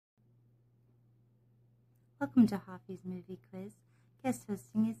Welcome to Haffis Movie Quiz. Guest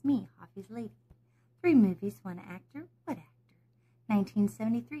hosting is me, Haffis Lady. 3 movies, 1 actor. What actor?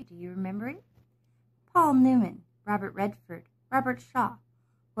 1973. Do you remember it? Paul Newman, Robert Redford, Robert Shaw.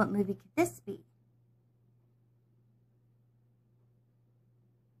 What movie could this be?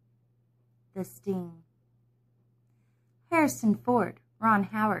 The Sting. Harrison Ford, Ron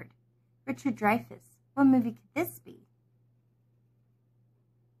Howard, Richard Dreyfuss. What movie could this be?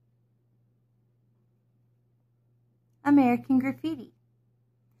 American Graffiti.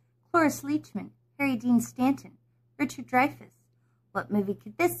 Cloris Leachman, Harry Dean Stanton, Richard Dreyfuss. What movie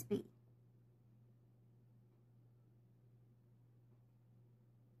could this be?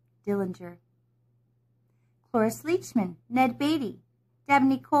 Dillinger. Cloris Leachman, Ned Beatty,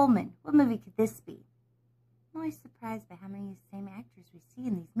 Dabney Coleman. What movie could this be? I'm always surprised by how many of the same actors we see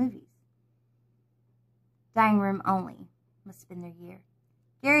in these movies. Dining Room Only. Must have been their year.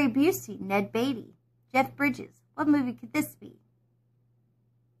 Gary Busey, Ned Beatty, Jeff Bridges. What movie could this be?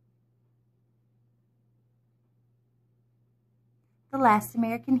 The Last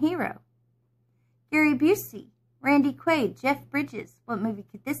American Hero. Gary Busey, Randy Quaid, Jeff Bridges. What movie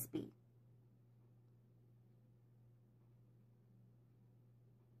could this be?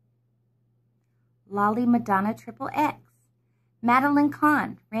 Lolly Madonna XXX. Madeline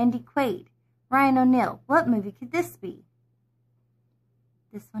Kahn, Randy Quaid, Ryan O'Neal. What movie could this be?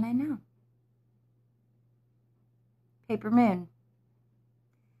 This one I know. Paper Moon.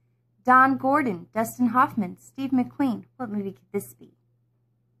 Don Gordon, Dustin Hoffman, Steve McQueen. What movie could this be?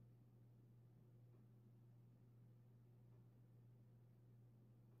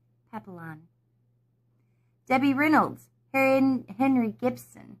 Papillon. Debbie Reynolds, Henry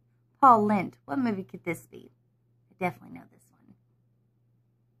Gibson, Paul Lynde. What movie could this be? I definitely know this one.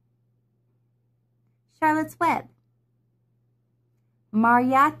 Charlotte's Web.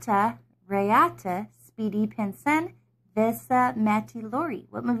 Marietta Rayata, Speedy Pensen, Vesa Matilori.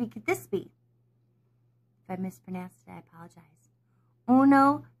 What movie could this be? If I mispronounced it, I apologize.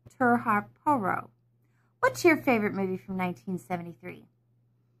 Uno Turharporo. What's your favorite movie from 1973?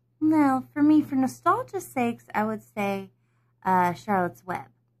 Well, for me, for nostalgia's sakes, I would say Charlotte's Web.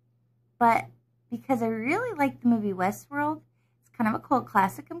 But because I really like the movie Westworld, it's kind of a cult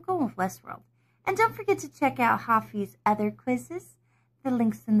classic, I'm going with Westworld. And don't forget to check out Haffis' other quizzes. The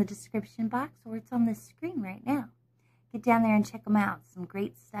link's in the description box, or it's on the screen right now. Get down there and check them out. Some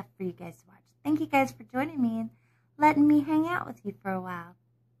great stuff for you guys to watch. Thank you guys for joining me and letting me hang out with you for a while.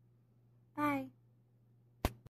 Bye.